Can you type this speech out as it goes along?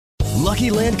Lucky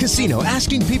Land Casino,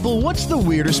 asking people, what's the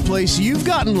weirdest place you've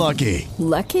gotten lucky?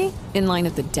 Lucky? In line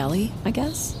at the deli, I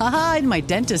guess? Aha, in my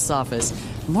dentist's office.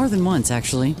 More than once,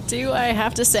 actually. Do I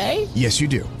have to say? Yes, you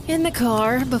do. In the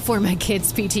car before my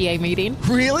kids' PTA meeting.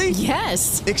 Really?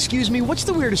 Yes. Excuse me, what's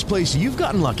the weirdest place you've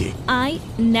gotten lucky? I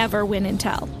never win and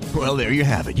tell. Well, there you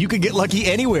have it. You can get lucky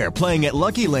anywhere, playing at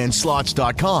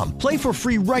LuckyLandSlots.com. Play for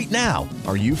free right now.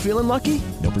 Are you feeling lucky?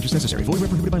 No purchase necessary. Void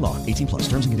where prohibited by law. 18 plus.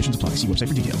 Terms and conditions apply. See website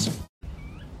for details.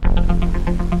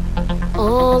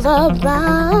 All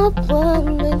about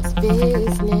women's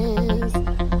business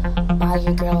by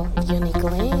your girl, Unique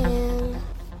Lynn.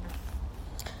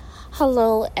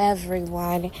 Hello,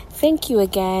 everyone. Thank you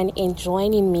again in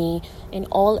joining me in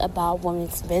All About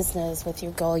Women's Business with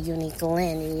your girl, Unique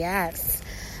Lynn. Yes.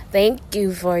 Thank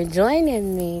you for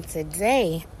joining me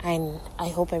today, and I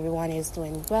hope everyone is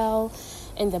doing well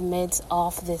in the midst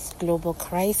of this global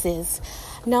crisis.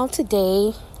 Now,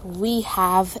 today we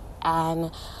have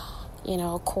an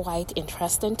quite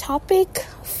interesting topic: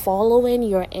 following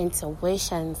your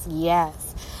intuitions.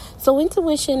 Yes. So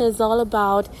intuition is all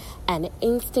about an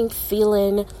instinct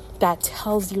feeling that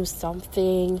tells you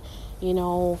something,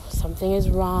 something is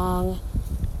wrong.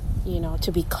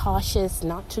 To be cautious,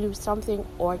 not to do something,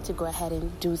 or to go ahead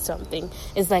and do something.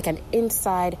 It's like an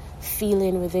inside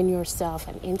feeling within yourself,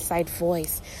 an inside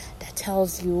voice that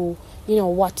tells you,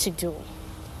 what to do.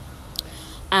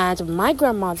 And my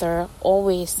grandmother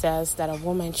always says that a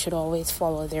woman should always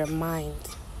follow their mind,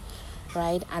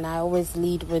 right? And I always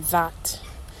lead with that.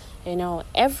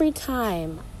 Every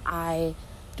time I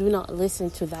do not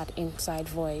listen to that inside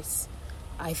voice,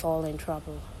 I fall in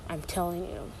trouble. I'm telling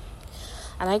you.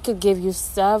 And I could give you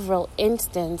several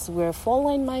instances where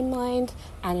following my mind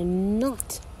and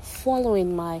not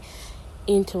following my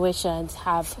intuitions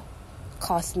have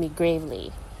cost me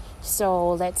gravely.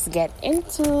 So let's get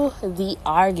into the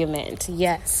argument.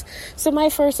 Yes. So my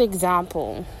first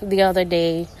example, the other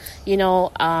day,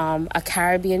 a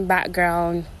Caribbean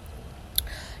background.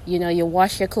 You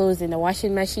wash your clothes in the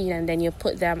washing machine and then you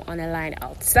put them on a line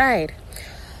outside.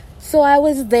 So I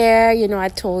was there, I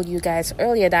told you guys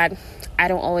earlier that I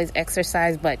don't always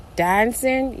exercise, but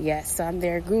dancing, yes, I'm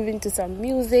there grooving to some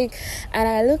music. And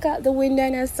I look out the window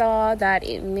and I saw that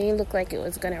it may look like it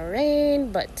was going to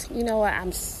rain. But you know what?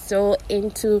 I'm so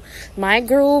into my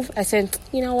groove. I said,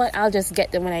 you know what? I'll just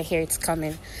get them when I hear it's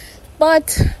coming.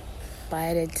 But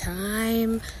by the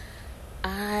time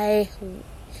I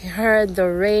heard the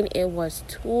rain, it was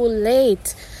too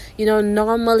late.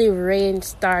 Normally rain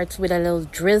starts with a little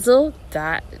drizzle.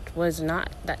 That was not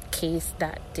that case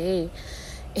that day.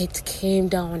 It came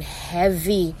down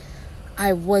heavy.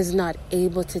 I was not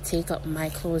able to take up my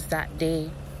clothes that day.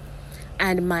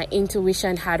 And my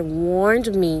intuition had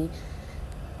warned me.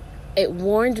 It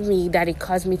warned me that it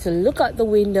caused me to look out the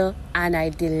window, and I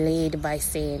delayed by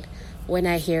saying, when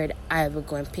I hear it, I will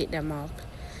go and pick them up.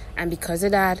 And because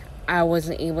of that, I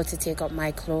wasn't able to take up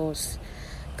my clothes.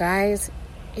 Guys,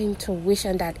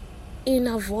 intuition, that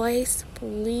inner voice,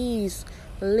 please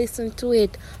listen to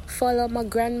it. Follow my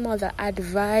grandmother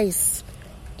advice.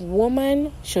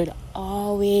 Women should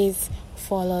always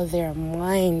follow their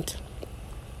mind.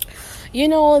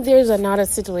 There's another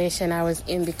situation I was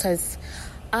in because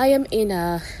I am in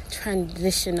a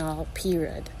transitional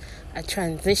period,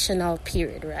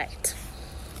 right?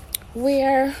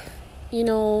 Where,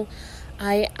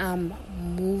 I am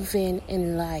moving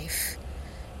in life,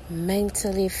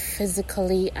 mentally,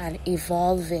 physically, and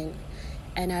evolving.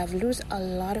 And I've lost a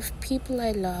lot of people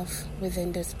I love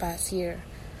within this past year.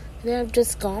 They have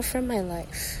just gone from my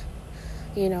life,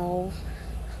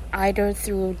 either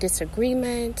through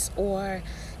disagreements or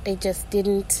they just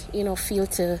didn't, feel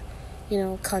to,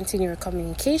 continue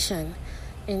communication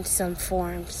in some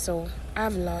form. So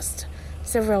I've lost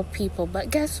several people.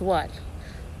 But guess what?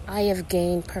 I have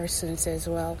gained persons as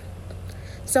well.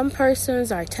 Some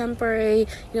persons are temporary,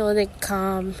 they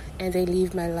come and they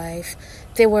leave my life.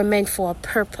 They were meant for a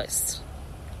purpose.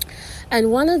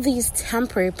 And one of these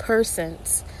temporary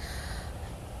persons,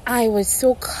 I was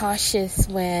so cautious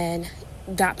when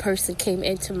that person came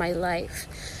into my life.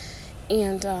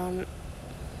 And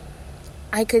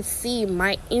I could see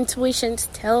my intuitions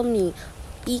tell me,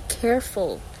 be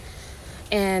careful.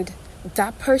 And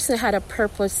that person had a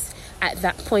purpose at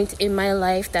that point in my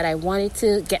life that I wanted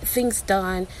to get things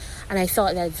done, and I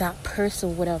thought that that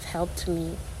person would have helped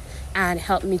me and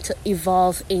helped me to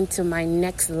evolve into my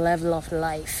next level of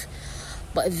life.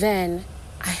 But then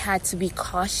I had to be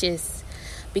cautious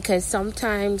because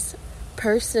sometimes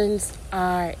persons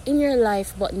are in your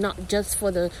life, but not just for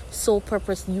the sole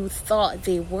purpose you thought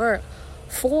they were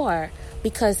for,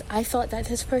 because I thought that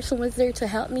this person was there to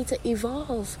help me to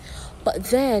evolve. But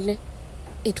then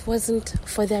it wasn't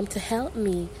for them to help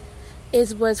me.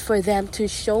 It was for them to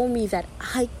show me that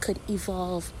I could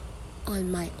evolve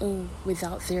on my own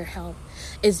without their help.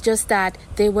 It's just that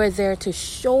they were there to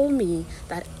show me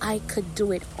that I could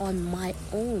do it on my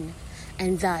own,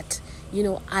 and that,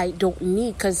 I don't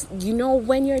need, because,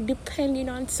 when you're depending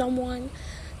on someone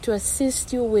to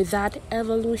assist you with that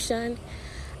evolution,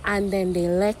 and then they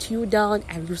let you down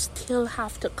and you still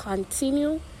have to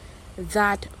continue,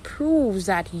 that proves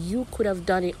that you could have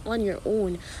done it on your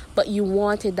own, but you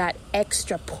wanted that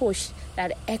extra push,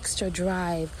 that extra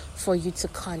drive for you to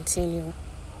continue.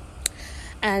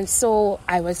 And so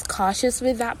I was cautious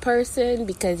with that person,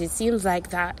 because it seems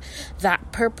like that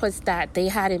purpose that they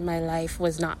had in my life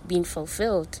was not being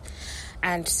fulfilled.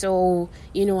 And so,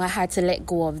 I had to let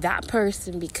go of that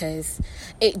person because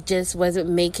it just wasn't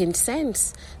making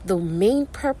sense. The main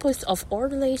purpose of our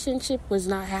relationship was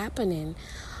not happening.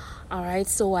 All right,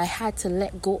 so I had to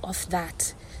let go of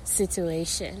that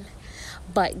situation.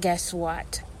 But guess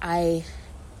what? I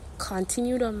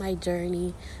continued on my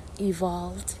journey,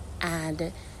 evolved,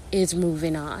 and is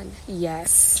moving on.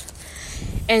 Yes.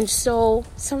 And so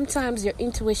sometimes your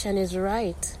intuition is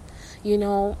right.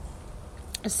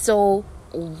 So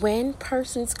when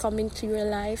persons come into your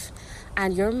life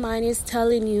and your mind is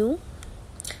telling you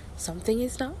something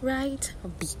is not right,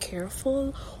 be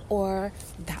careful, or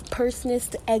that person is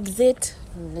to exit,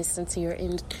 listen to your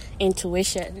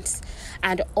intuitions.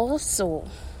 And also,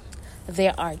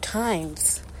 there are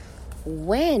times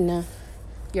when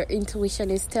your intuition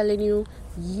is telling you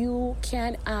you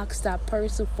can ask that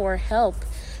person for help.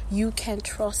 You can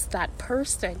trust that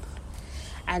person.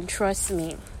 And trust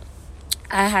me,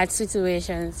 I had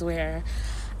situations where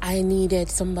I needed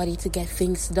somebody to get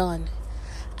things done.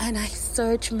 And I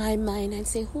search my mind and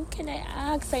say, who can I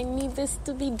ask? I need this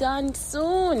to be done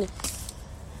soon.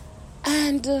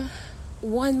 And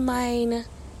one mind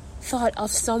thought of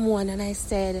someone, and I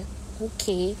said,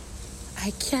 okay,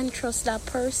 I can trust that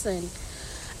person.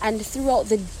 And throughout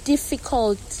the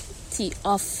difficulty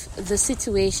of the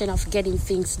situation of getting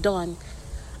things done,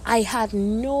 I had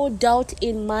no doubt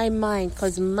in my mind,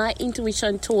 because my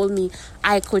intuition told me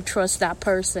I could trust that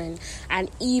person.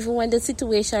 And even when the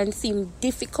situation seemed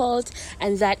difficult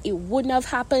and that it wouldn't have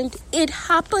happened, it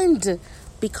happened.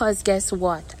 Because guess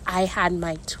what? I had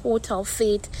my total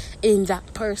faith in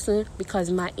that person, because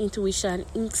my intuition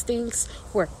instincts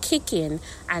were kicking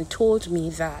and told me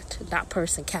that that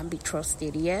person can be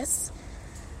trusted. Yes.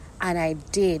 And I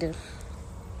did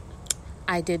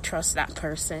trust that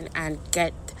person and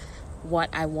get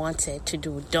what I wanted to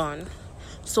do done.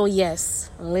 So yes,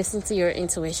 listen to your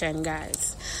intuition,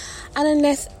 guys. And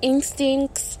unless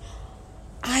instincts,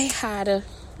 I had,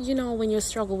 when you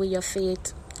struggle with your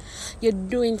faith, you're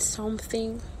doing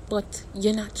something, but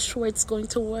you're not sure it's going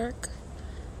to work.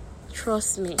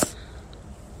 Trust me.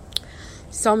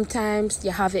 Sometimes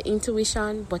you have your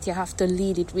intuition, but you have to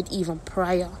lead it with even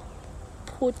prayer.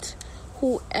 Put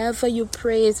whoever you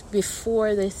praise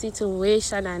before the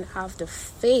situation and have the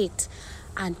faith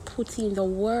and put in the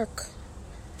work.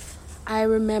 I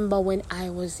remember when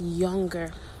I was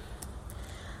younger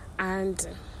and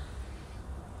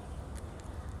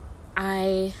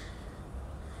I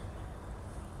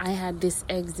had this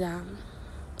exam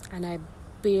and I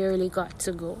barely got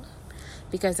to go,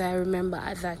 because I remember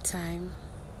at that time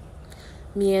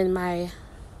me and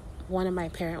one of my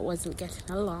parents wasn't getting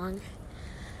along.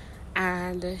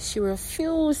 And she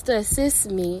refused to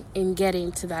assist me in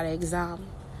getting to that exam.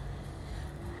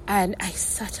 And I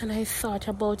sat and I thought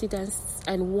about it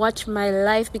and watched my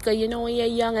life, because when you're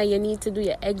young and you need to do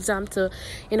your exam to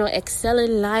excel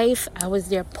in life. I was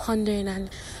there pondering, and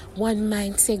one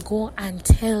mind said, go and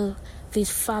tell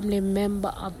this family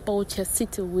member about your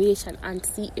situation and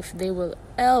see if they will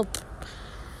help.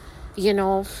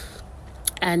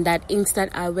 And that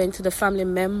instant I went to the family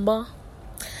member,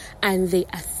 and they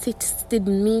assisted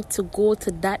me to go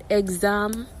to that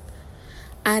exam,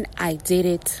 and I did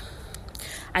it.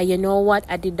 And you know what?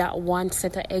 I did that one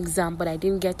set of exam, but I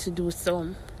didn't get to do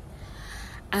some.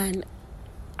 And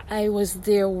I was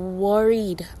there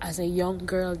worried as a young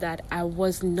girl that I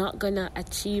was not going to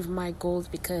achieve my goals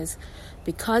because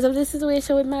of the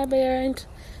situation with my parents.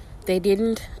 They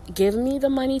didn't give me the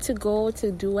money to go to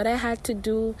do what I had to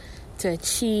do to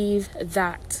achieve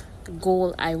that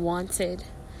goal I wanted.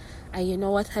 And you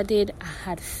know what I did? I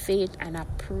had faith and I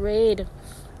prayed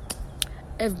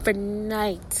every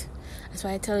night. That's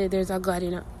why I tell you there's a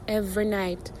God, every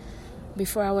night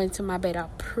before I went to my bed, I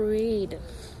prayed.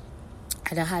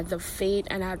 And I had the faith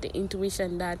and I had the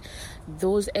intuition that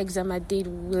those exams I did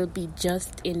will be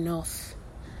just enough.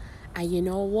 And you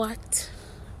know what?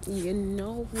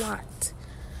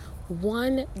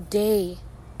 One day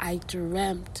I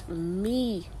dreamt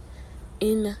me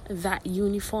in that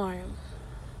uniform,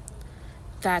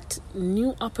 that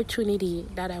new opportunity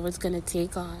that I was going to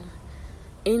take on,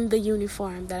 in the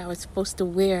uniform that I was supposed to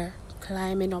wear,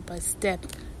 climbing up a step.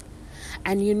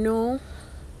 And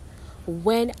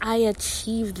when I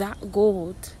achieved that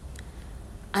goal,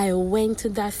 I went to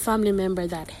that family member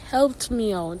that helped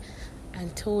me out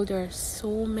and told her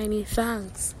so many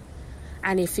thanks.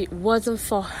 And if it wasn't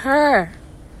for her,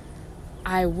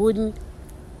 I wouldn't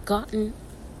gotten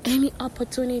any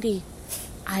opportunity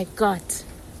I got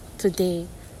today,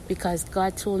 because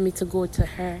God told me to go to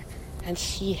her and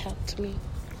she helped me.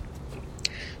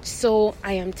 So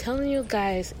I am telling you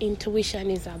guys, intuition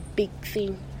is a big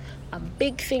thing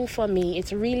for me.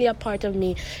 It's really a part of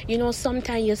me.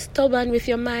 Sometimes you're stubborn with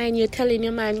your mind. You're telling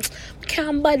your mind,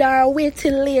 can't bother, wait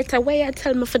till later. Why you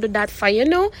tell me to do that for?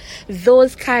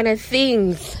 Those kind of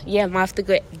things. Yeah, I have to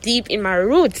go deep in my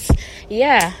roots.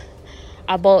 Yeah,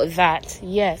 about that.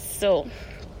 Yes, so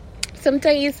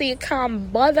sometimes you say you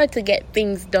can't bother to get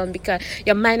things done because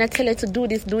your mind will tell you to do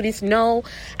this now,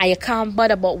 and you can't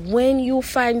bother. But when you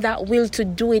find that will to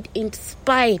do it in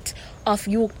spite of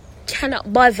you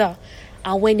cannot bother,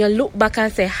 and when you look back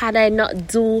and say, had I not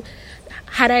done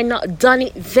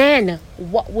it then,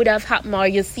 what would have happened? Or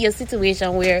you see a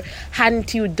situation where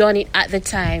hadn't you done it at the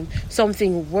time,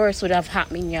 something worse would have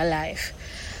happened in your life.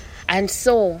 And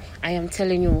so I am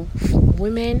telling you,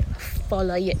 women,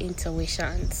 follow your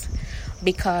intuitions,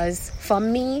 because for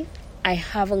me, I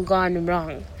haven't gone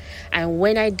wrong, and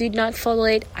when I did not follow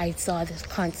it, I saw the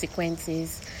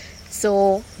consequences.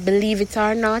 So believe it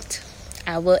or not,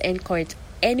 I will encourage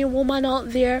any woman out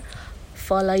there,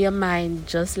 follow your mind,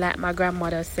 just like my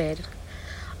grandmother said.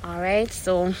 Alright,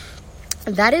 so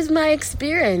that is my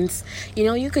experience.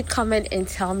 You could comment and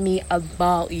tell me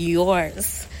about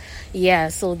yours. Yeah,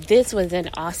 so this was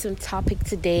an awesome topic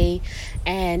today,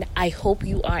 and I hope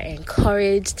you are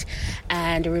encouraged.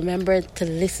 And remember to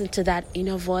listen to that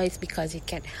inner voice, because it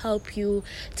can help you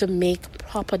to make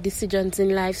proper decisions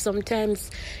in life.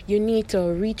 Sometimes you need to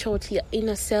reach out to your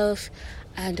inner self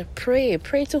and pray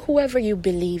to whoever you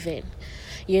believe in,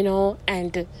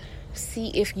 and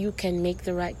see if you can make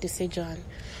the right decision.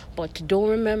 But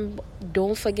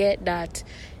don't forget that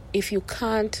if you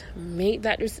can't make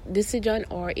that decision,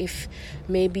 or if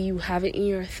maybe you have it in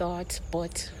your thoughts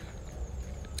but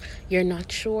you're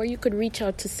not sure, you could reach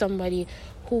out to somebody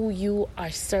who you are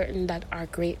certain that are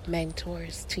great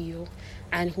mentors to you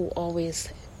and who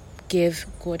always give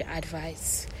good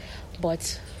advice.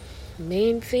 But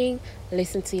main thing,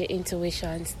 listen to your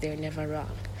intuitions. They're never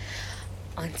wrong.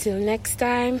 Until next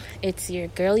time, it's your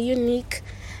girl Unique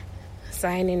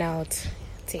signing out.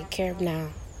 Take care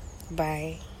now.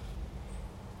 Bye.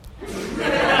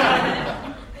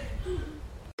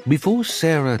 Before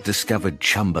Sarah discovered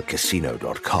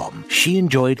ChumbaCasino.com, she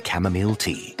enjoyed chamomile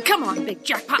tea. Come on, big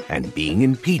jackpot. And being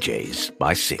in PJs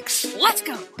by 6. Let's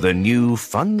go. The new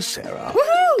fun Sarah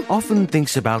often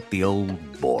thinks about the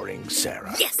old boring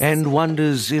Sarah. Yes. And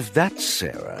wonders if that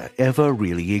Sarah ever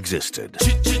really existed.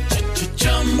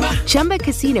 Chumba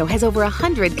Casino has over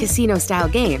 100 casino-style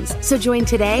games. So join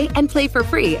today and play for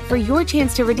free for your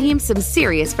chance to redeem some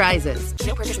serious prizes.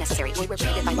 No purchase necessary. Void where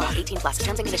prohibited by law. 18+.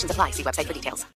 Terms and conditions apply. See website for details.